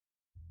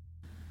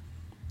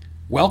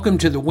Welcome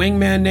to the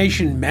Wingman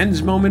Nation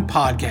Men's Moment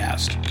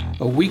Podcast,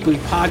 a weekly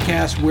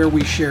podcast where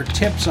we share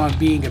tips on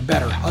being a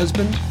better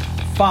husband,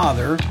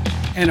 father,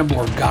 and a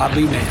more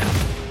godly man.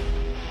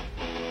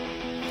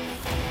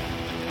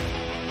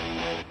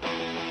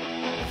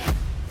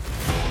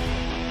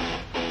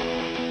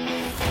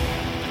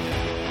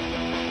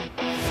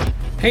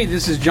 Hey,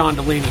 this is John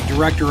Delaney,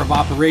 Director of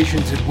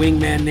Operations at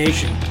Wingman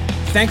Nation.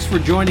 Thanks for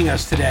joining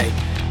us today.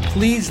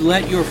 Please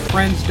let your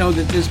friends know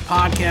that this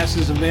podcast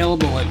is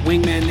available at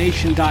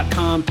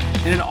wingmannation.com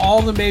and at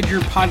all the major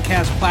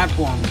podcast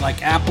platforms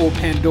like Apple,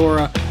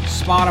 Pandora,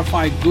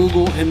 Spotify,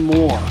 Google, and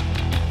more.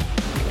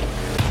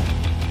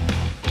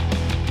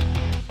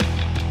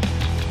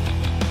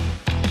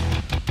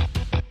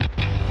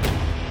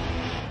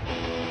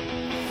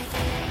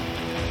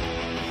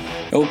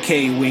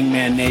 Okay,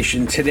 Wingman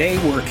Nation, today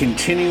we're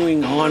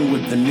continuing on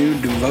with the new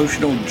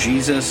devotional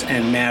Jesus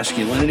and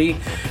Masculinity,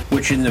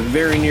 which in the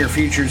very near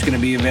future is going to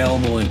be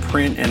available in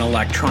print and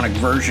electronic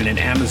version at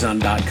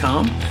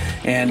Amazon.com.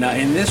 And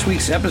in this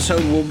week's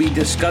episode, we'll be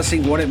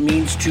discussing what it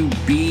means to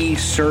be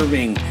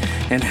serving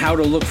and how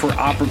to look for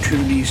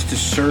opportunities to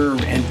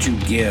serve and to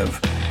give.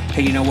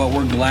 Hey, you know what?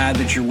 We're glad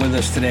that you're with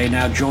us today.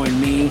 Now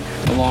join me,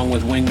 along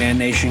with Wingman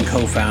Nation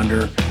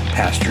co-founder,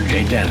 Pastor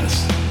Jay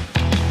Dennis.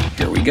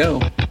 Here we go.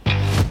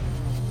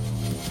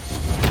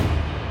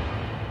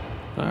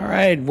 All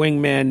right,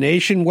 Wingman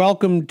Nation,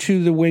 welcome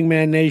to the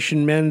Wingman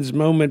Nation Men's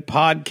Moment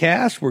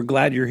Podcast. We're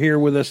glad you're here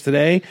with us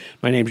today.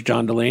 My name's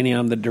John Delaney.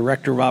 I'm the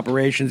Director of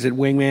Operations at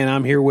Wingman.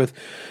 I'm here with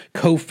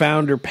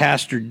co-founder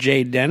Pastor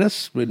Jay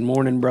Dennis. Good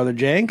morning, Brother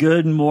Jay.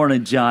 Good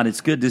morning, John.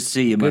 It's good to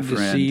see you, my friend. Good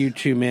to see you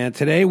too, man.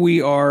 Today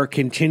we are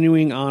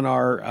continuing on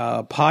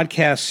our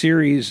podcast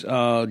series,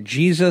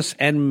 Jesus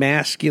and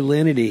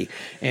Masculinity.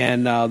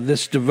 And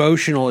this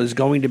devotional is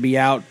going to be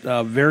out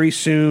very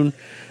soon.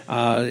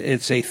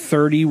 It's a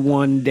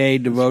 31-day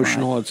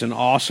devotional. Right. It's an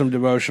awesome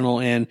devotional.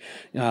 And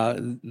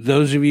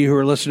those of you who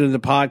are listening to the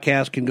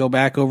podcast can go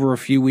back over a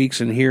few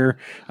weeks and hear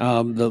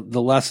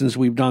the lessons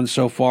we've done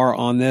so far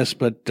on this.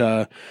 But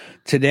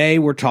today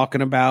we're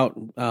talking about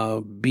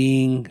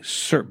be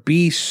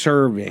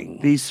serving.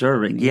 Be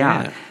serving,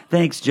 yeah.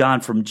 Thanks,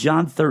 John. From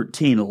John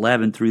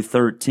 13:11 through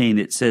 13,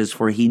 it says,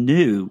 "For he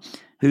knew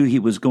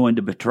who was going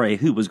to betray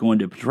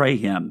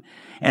him.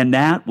 And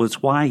that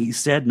was why he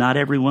said not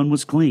everyone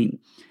was clean.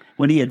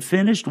 When he had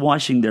finished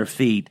washing their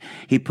feet,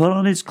 he put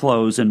on his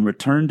clothes and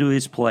returned to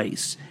his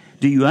place.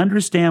 'Do you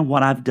understand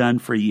what I've done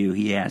for you?'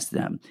 he asked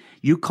them.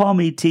 'You call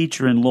me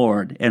teacher and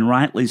Lord, and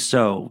rightly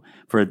so,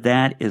 for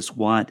that is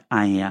what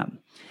I am.'"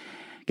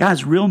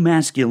 Guys, real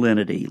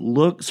masculinity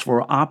looks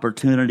for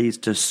opportunities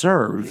to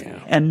serve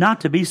and not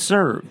to be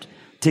served,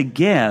 to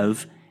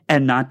give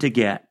and not to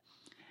get.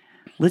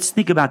 Let's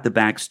think about the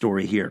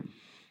backstory here.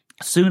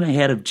 Soon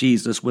ahead of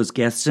Jesus was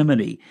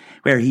Gethsemane,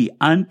 where he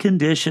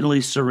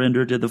unconditionally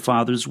surrendered to the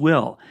Father's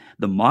will.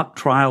 The mock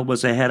trial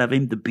was ahead of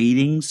him, the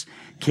beatings,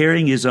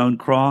 carrying his own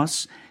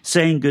cross,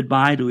 saying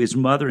goodbye to his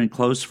mother and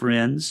close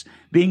friends,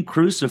 being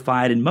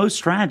crucified, and most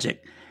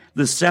tragic,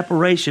 the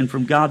separation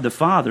from God the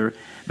Father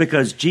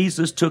because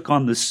Jesus took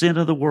on the sin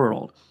of the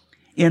world.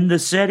 In the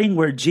setting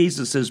where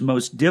Jesus'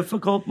 most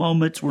difficult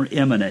moments were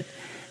imminent,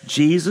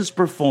 Jesus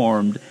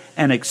performed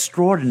an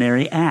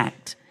extraordinary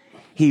act.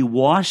 He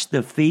washed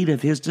the feet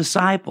of his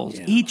disciples,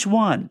 each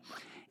one,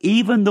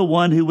 even the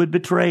one who would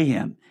betray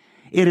him.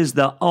 It is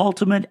the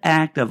ultimate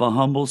act of a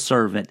humble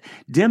servant,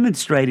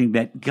 demonstrating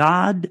that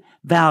God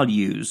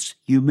values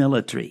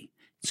humility.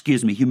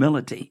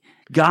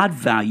 God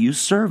values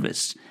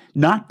service,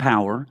 not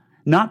power,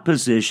 not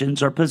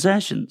positions or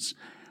possessions.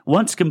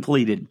 Once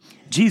completed,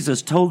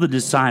 Jesus told the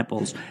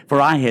disciples,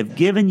 "For I have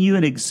given you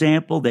an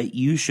example that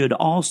you should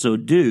also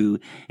do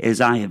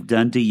as I have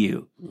done to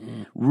you."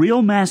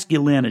 Real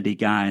masculinity,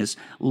 guys,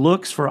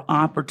 looks for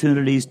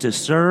opportunities to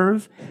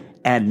serve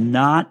and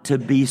not to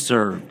be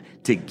served,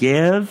 to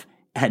give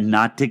and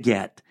not to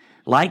get.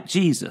 Like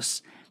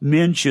Jesus,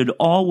 men should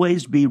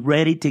always be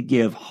ready to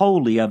give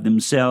wholly of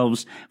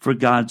themselves for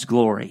God's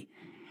glory.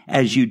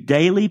 As you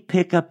daily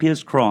pick up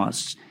his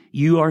cross,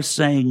 you are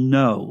saying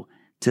no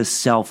to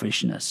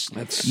selfishness.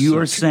 You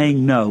are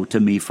saying no to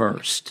me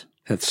first.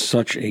 That's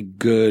such a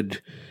good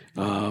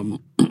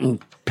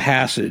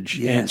passage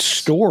and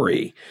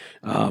story,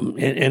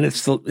 and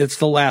it's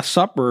the Last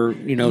Supper,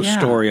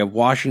 story of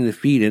washing the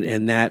feet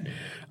and that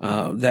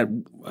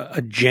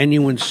a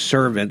genuine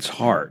servant's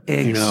heart.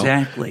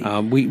 Exactly.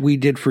 We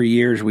did for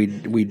years. We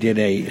did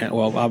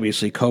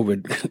obviously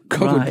COVID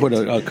put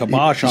a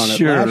kibosh on it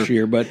last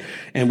year,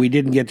 and we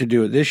didn't get to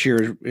do it this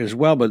year as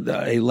well. But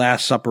a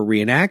Last Supper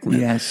reenactment.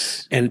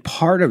 Yes. And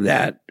part of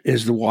that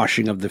is the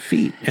washing of the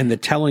feet and the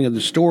telling of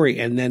the story,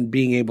 and then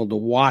being able to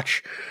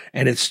watch.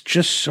 And it's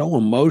just so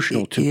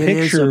emotional to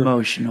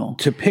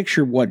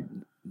picture what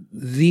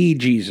the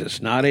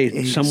Jesus, not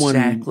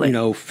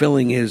someone,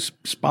 filling his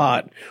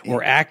spot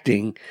or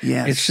acting.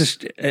 Yes. It's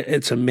just,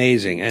 it's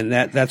amazing. And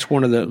that's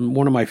one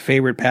of my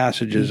favorite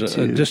passages,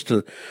 just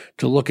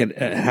to look at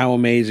how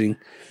amazing.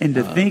 And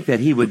to think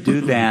that he would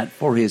do that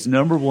for his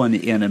number one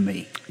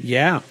enemy.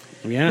 Yeah.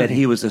 that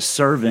he was a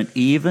servant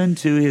even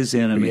to his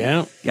enemy.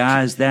 Yeah.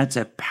 Guys, that's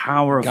a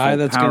powerful guy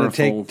that's going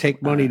to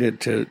take money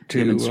to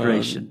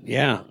demonstration.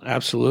 Yeah,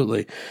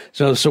 absolutely.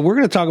 So we're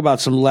going to talk about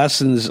some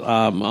lessons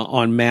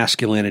on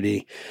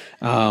masculinity.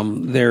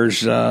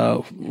 There's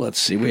let's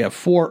see, we have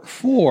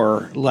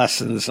four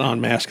lessons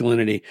on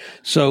masculinity.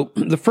 So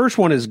the first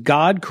one is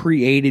God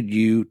created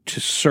you to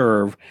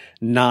serve,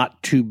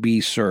 not to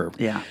be served.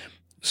 Yeah.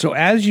 So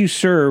as you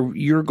serve,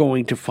 you're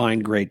going to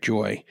find great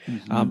joy.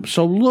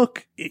 So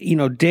look,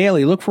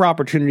 daily, look for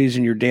opportunities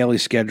in your daily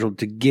schedule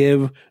to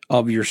give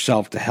of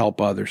yourself, to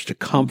help others, to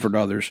comfort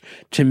others,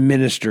 to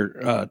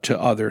minister to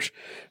others.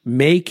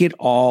 Make it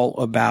all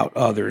about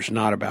others,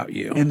 not about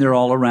you. And they're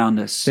all around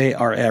us. They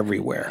are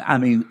everywhere. I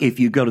mean, if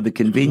you go to the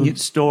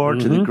convenience store,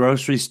 to the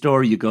grocery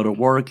store, you go to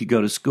work, you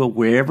go to school,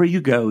 wherever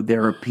you go,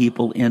 there are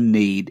people in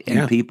need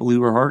and people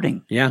who are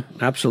hurting. Yeah,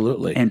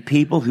 absolutely. And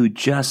people who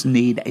just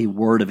need a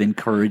word of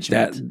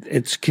encouragement.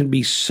 It can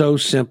be so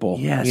simple.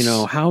 Yes.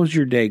 How's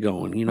your day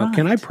going?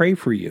 Can I pray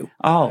for you?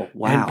 Oh,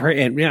 wow.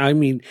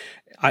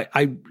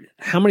 I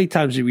how many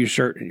times have you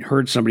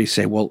heard somebody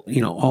say, well,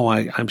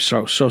 I'm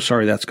so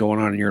sorry that's going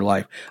on in your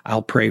life.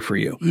 I'll pray for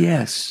you.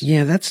 Yes.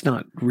 Yeah, that's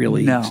not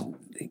really. No.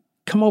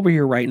 Come over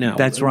here right now.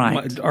 That's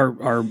right.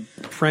 Our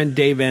friend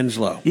Dave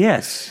Enslow.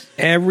 Yes.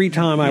 Every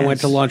time I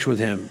went to lunch with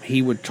him,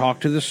 he would talk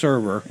to the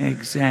server.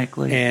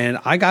 Exactly. And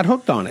I got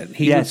hooked on it.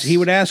 He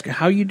would ask,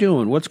 how you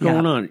doing? What's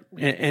going on?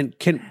 And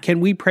can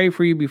we pray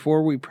for you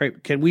before we pray?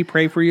 Can we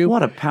pray for you?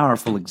 What a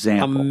powerful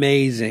example.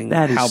 Amazing.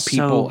 That is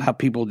how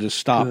people just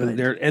stop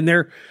and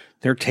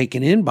they're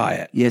taken in by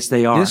it. Yes,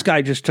 they are. This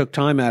guy just took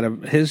time out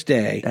of his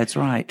day. That's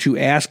right. To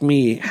ask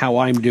me how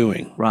I'm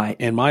doing. Right.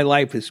 And my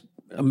life is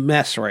a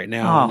mess right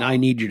now, and I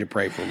need you to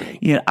pray for me.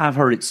 Yeah, I've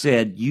heard it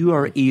said, you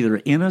are either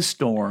in a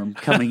storm,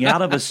 coming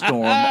out of a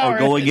storm, or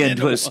going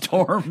into a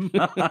storm.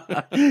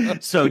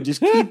 So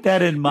just keep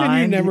that in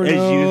mind you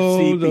as you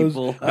see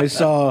people. I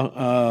saw,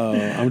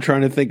 I'm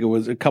trying to think, it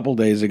was a couple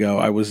days ago,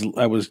 I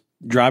was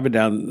driving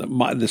down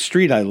the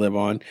street I live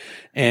on,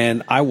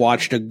 and I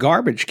watched a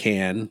garbage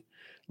can.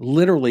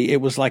 Literally,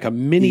 it was like a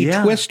mini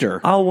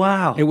twister. Oh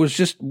wow! It was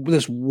just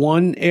this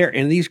one air,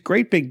 and these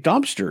great big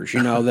dumpsters,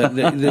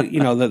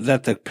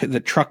 that the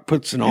truck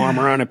puts an arm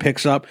around and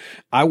picks up.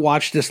 I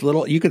watched this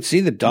little. You could see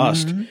the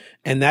dust,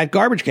 and that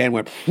garbage can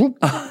went, whoop,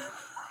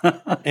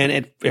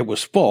 and it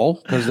was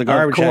full because the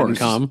garbage hadn't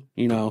come.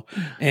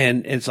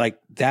 And it's like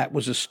that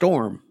was a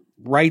storm.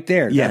 Right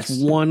there. Yes. That's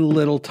one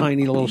little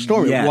tiny little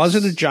storm. Yes. It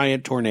wasn't a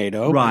giant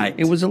tornado. Right.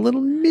 It was a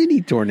little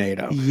mini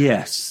tornado.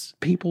 Yes.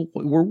 We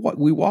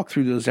walk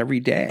through those every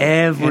day.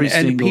 Every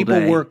single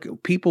day.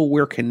 People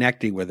we're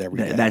connecting with every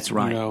day. That's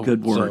right.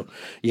 Good word. So,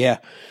 yeah.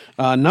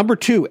 Number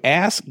 2,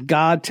 ask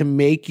God to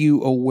make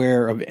you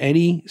aware of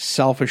any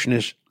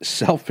selfishness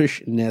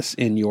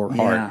in your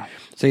heart. Yeah.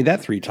 Say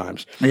that 3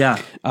 times.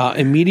 Yeah.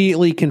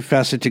 Immediately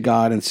confess it to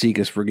God and seek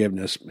His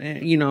forgiveness.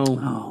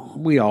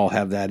 We all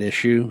have that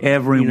issue.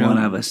 Every one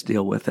of us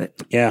deal with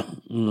it. Yeah.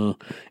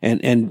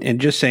 And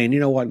just saying, you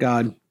know what,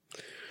 God,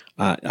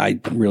 I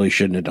really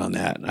shouldn't have done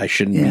that. I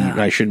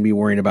shouldn't be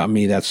worrying about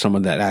me. That's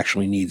someone that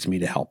actually needs me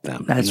to help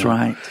them. That's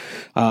right.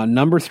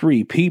 Number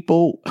 3,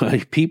 people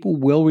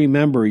will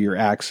remember your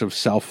acts of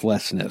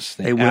selflessness.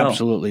 They will.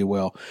 Absolutely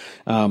will.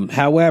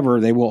 However,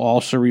 they will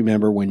also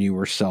remember when you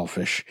were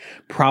selfish,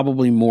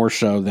 probably more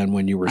so than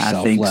when you were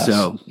selfless.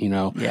 I think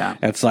so. Yeah.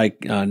 It's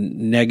like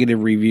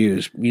negative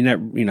reviews.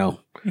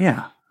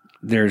 Yeah.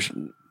 There's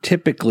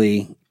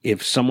typically,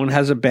 if someone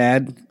has a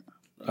bad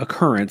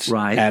occurrence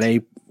at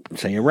a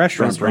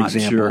restaurant, for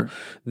example,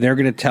 they're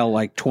going to tell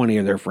like 20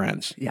 of their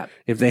friends. Yeah.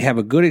 If they have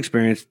a good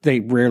experience, they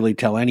rarely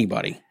tell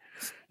anybody.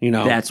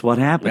 That's what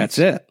happens. That's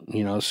it.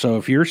 So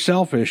if you're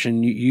selfish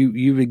and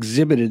you've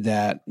exhibited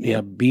that,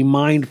 be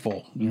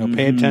mindful.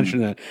 Pay attention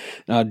to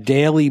that.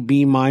 Daily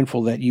be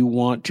mindful that you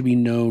want to be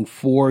known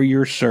for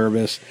your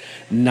service,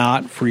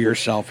 not for your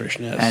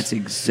selfishness. That's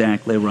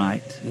exactly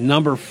right.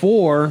 Number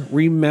 4,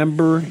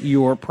 remember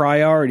your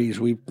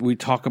priorities. We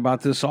talk about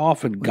this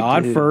often.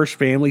 God first,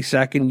 family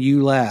second,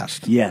 you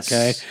last. Yes.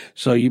 Okay.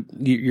 So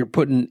you're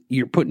putting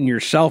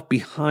yourself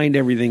behind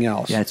everything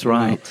else. That's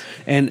right.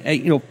 And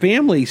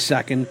family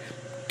second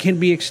can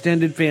be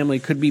extended family,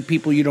 could be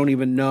people you don't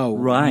even know.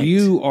 Right.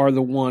 You are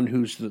the one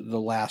who's the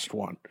last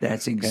one.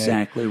 That's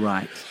exactly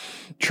right.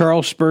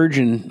 Charles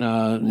Spurgeon.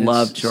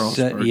 Loved Charles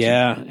Spurgeon.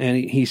 Yeah. And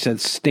he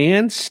said,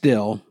 stand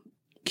still,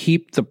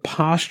 keep the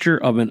posture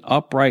of an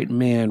upright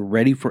man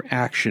ready for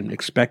action,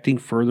 expecting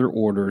further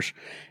orders,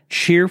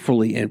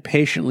 cheerfully and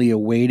patiently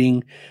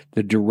awaiting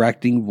the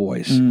directing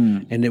voice.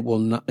 And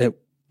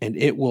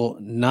it will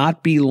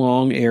not be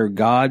long ere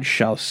God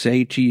shall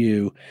say to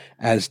you,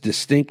 as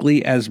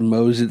distinctly as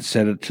Moses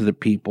said it to the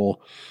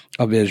people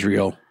of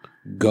Israel,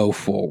 go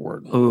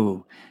forward.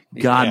 Oh,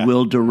 God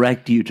will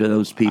direct you to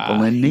those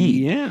people in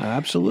need. Yeah,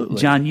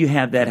 absolutely. John, you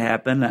have that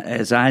happen,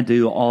 as I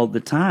do all the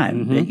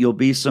time, that you'll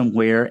be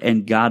somewhere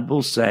and God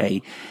will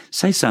say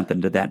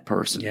something to that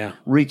person. Yeah.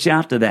 Reach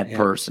out to that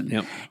person.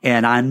 Yep.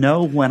 And I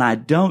know when I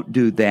don't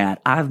do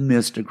that, I've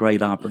missed a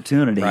great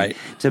opportunity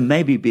to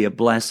maybe be a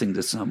blessing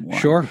to someone.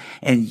 Sure.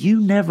 And you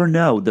never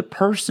know. The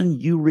person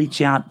you reach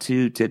out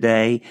to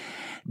today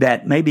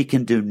that maybe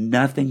can do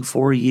nothing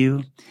for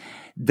you,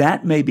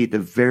 that may be the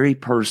very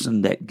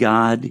person that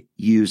God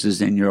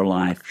uses in your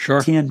life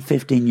 10,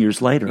 15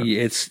 years later.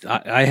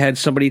 I had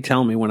somebody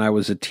tell me when I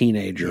was a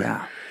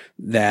teenager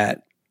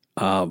that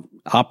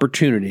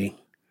opportunity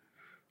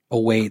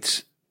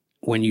awaits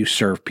when you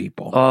serve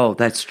people. Oh,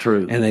 that's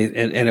true. And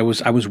I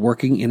was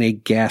working in a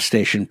gas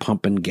station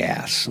pumping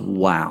gas.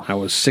 Wow. I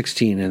was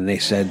 16 and they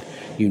said,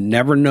 you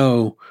never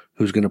know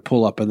who's going to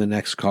pull up in the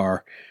next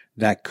car.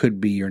 That could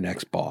be your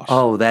next boss.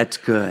 Oh, that's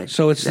good.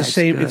 So it's the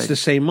same. Good. It's the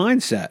same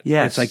mindset.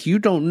 Yes. It's like you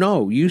don't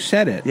know. You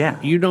said it. Yeah.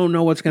 You don't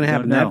know what's going to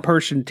happen. That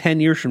person 10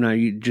 years from now,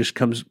 you just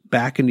comes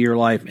back into your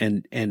life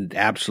and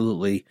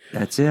absolutely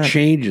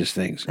changes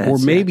things. Or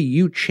maybe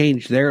you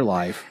change their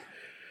life.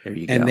 There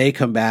you go. And they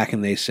come back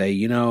and they say,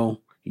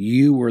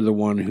 you were the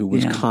one who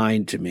was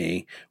kind to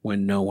me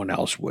when no one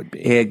else would be.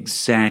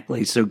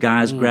 Exactly. So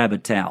guys, grab a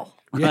towel.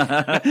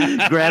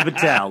 Grab a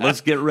towel.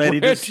 Let's get ready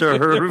to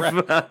serve.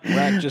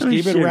 Just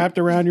keep it wrapped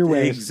around your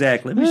waist.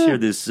 Exactly. Let me share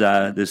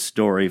this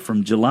story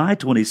from July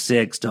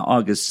 26th to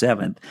August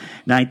 7th,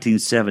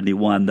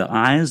 1971. The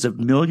eyes of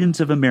millions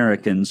of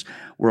Americans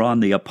were on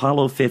the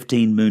Apollo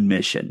 15 moon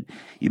mission.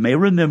 You may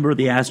remember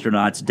the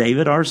astronauts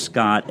David R.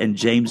 Scott and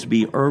James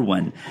B.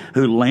 Irwin,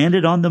 who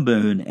landed on the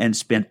moon and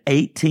spent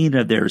 18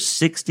 of their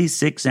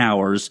 66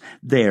 hours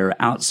there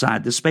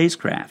outside the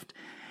spacecraft.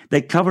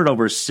 They covered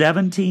over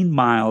 17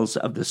 miles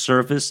of the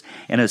surface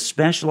in a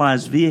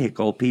specialized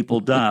vehicle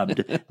people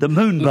dubbed the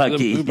Moon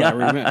Buggy.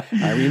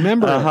 I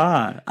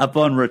remember.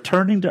 Upon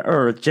returning to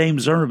Earth,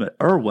 James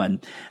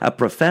Irwin, a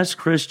professed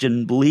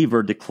Christian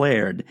believer,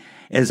 declared,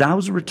 "As I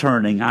was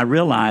returning, I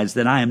realized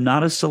that I am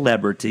not a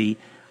celebrity.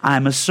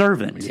 I'm a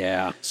servant.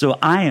 Yeah. So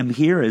I am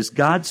here as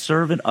God's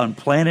servant on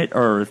planet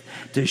Earth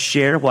to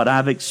share what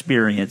I've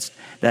experienced,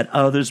 that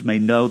others may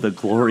know the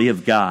glory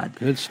of God."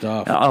 Good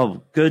stuff.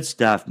 Oh, good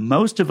stuff.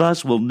 Most of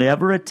us will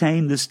never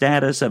attain the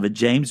status of a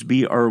James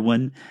B.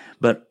 Irwin,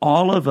 but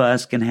all of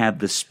us can have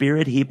the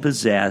spirit he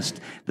possessed,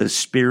 the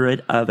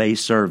spirit of a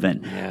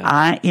servant. Yeah.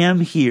 I am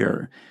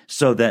here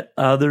so that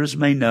others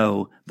may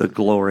know the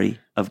glory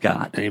of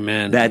God.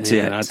 Amen. That's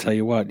it. I'll tell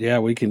you what. Yeah,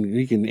 we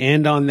can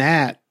end on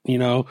that. You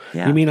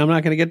mean I'm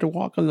not going to get to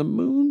walk on the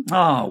moon?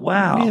 Oh,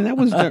 wow. Man, that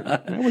was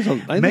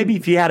maybe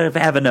if you had to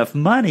have enough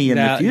money in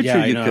the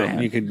future,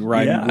 you could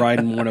ride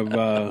in one of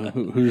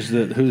who's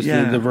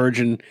the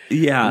Virgin?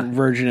 Yeah,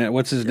 Virgin.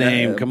 What's his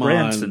name? Come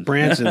Branson. on,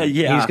 Branson.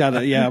 Yeah, he's got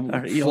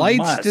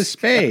flights to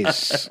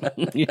space.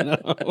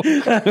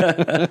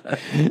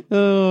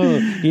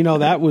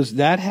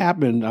 That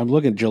happened. I'm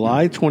looking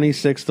July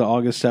 26th to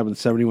August 7th,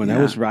 71. That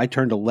was I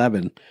turned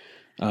 11.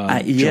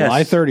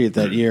 July 30th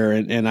that year,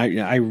 and I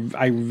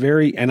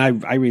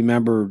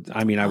remember.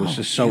 I mean, I was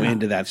just so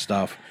into that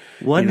stuff.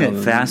 Wasn't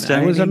it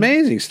fascinating? It was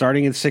amazing.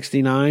 Starting in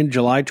 '69,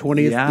 July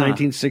 20th,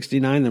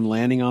 1969, them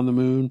landing on the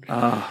moon.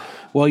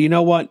 Well, you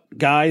know what,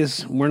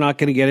 guys? We're not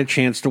going to get a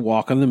chance to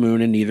walk on the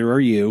moon, and neither are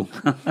you,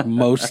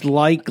 most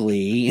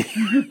likely,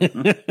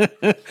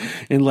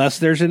 unless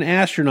there's an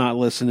astronaut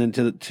listening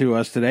to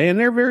us today, and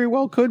there very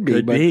well could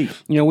be. But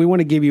we want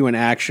to give you an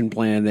action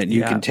plan that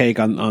you can take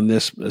on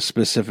this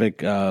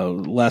specific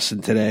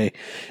lesson today.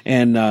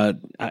 And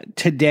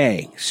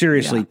today,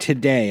 seriously,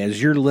 today, as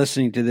you're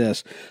listening to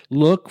this,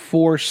 look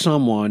for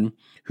someone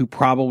who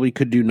probably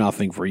could do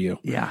nothing for you.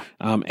 Yeah.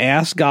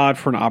 Ask God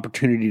for an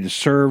opportunity to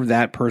serve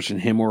that person,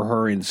 him or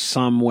her, in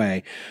some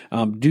way.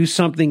 Do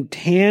something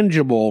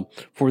tangible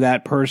for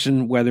that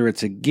person, whether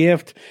it's a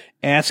gift,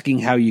 asking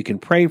how you can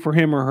pray for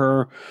him or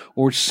her,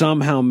 or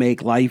somehow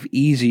make life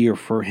easier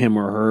for him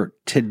or her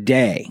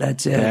today.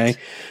 That's it.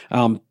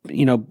 Okay.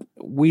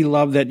 We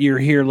love that you're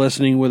here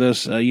listening with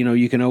us.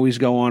 You can always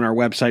go on our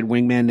website,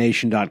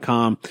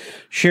 wingmannation.com,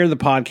 share the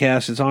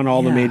podcast. It's on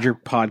all the major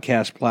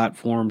podcast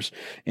platforms.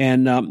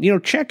 And,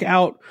 check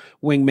out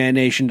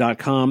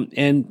wingmannation.com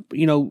and,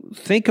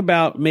 think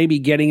about maybe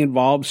getting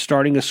involved,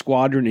 starting a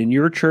squadron in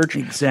your church.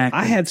 Exactly.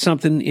 I had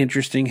something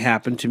interesting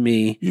happen to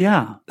me.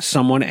 Yeah.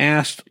 Someone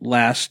asked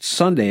last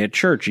Sunday at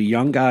church, a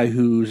young guy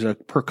who's a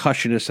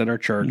percussionist at our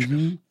church,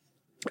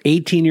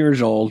 18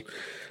 years old,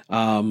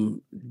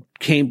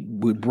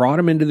 we brought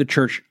him into the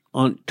church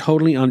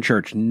totally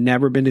unchurched,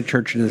 never been to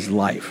church in his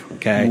life.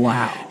 Okay.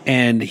 Wow.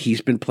 And he's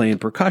been playing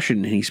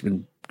percussion and he's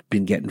been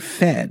getting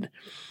fed.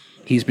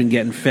 He's been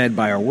getting fed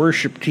by our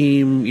worship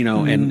team,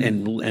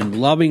 and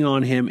loving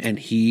on him, and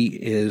he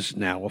is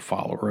now a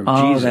follower of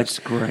Jesus. Oh, that's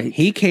great.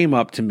 He came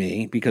up to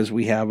me because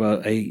we have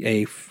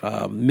a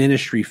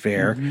ministry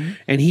fair,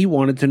 and he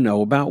wanted to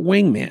know about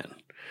Wingman.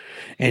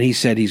 And he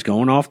said he's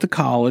going off to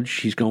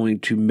college. He's going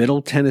to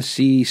Middle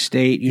Tennessee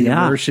State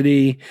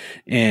University.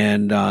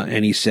 And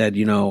he said,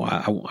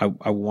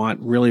 I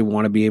really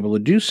want to be able to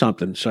do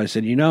something. So I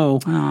said,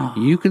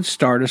 you can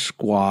start a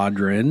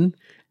squadron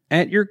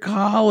at your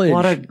college.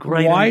 What a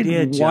great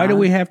idea, John. Why do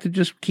we have to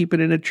just keep it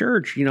in a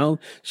church,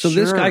 So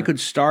this guy could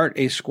start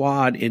a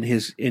squad in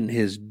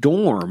his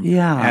dorm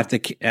at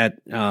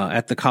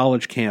the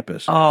college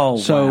campus.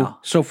 Oh, wow.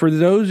 So for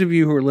those of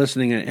you who are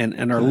listening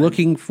and are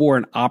looking for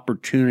an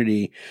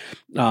opportunity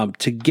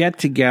to get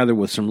together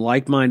with some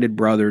like-minded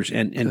brothers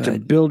and to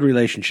build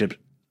relationships,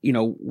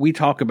 we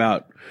talk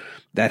about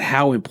that,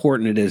 how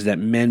important it is that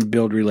men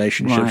build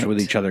relationships with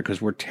each other, because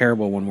we're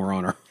terrible when we're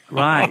on our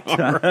Right.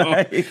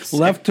 Exactly.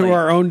 Left to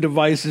our own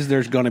devices,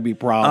 there's going to be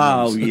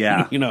problems. Oh,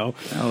 yeah.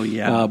 Oh,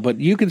 yeah. But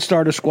you can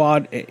start a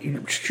squad.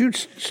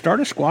 Start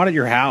a squad at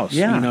your house,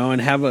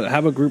 and have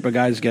a group of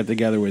guys get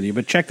together with you.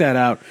 But check that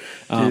out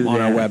on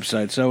our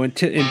website. So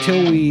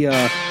until we,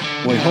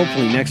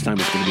 hopefully next time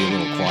it's going to be a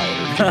little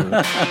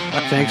quieter.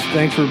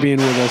 Thanks for being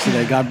with us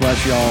today. God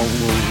bless you all.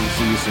 We'll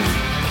see you soon.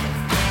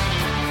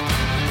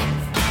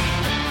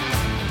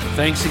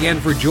 Thanks again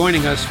for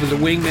joining us for the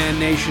Wingman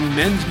Nation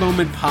Men's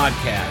Moment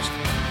podcast.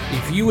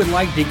 If you would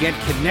like to get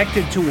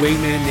connected to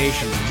Wingman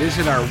Nation,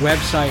 visit our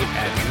website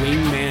at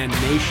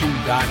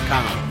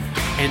wingmannation.com.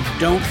 And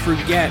don't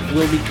forget,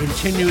 we'll be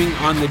continuing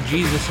on the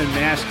Jesus and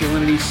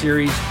Masculinity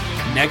series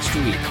next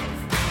week.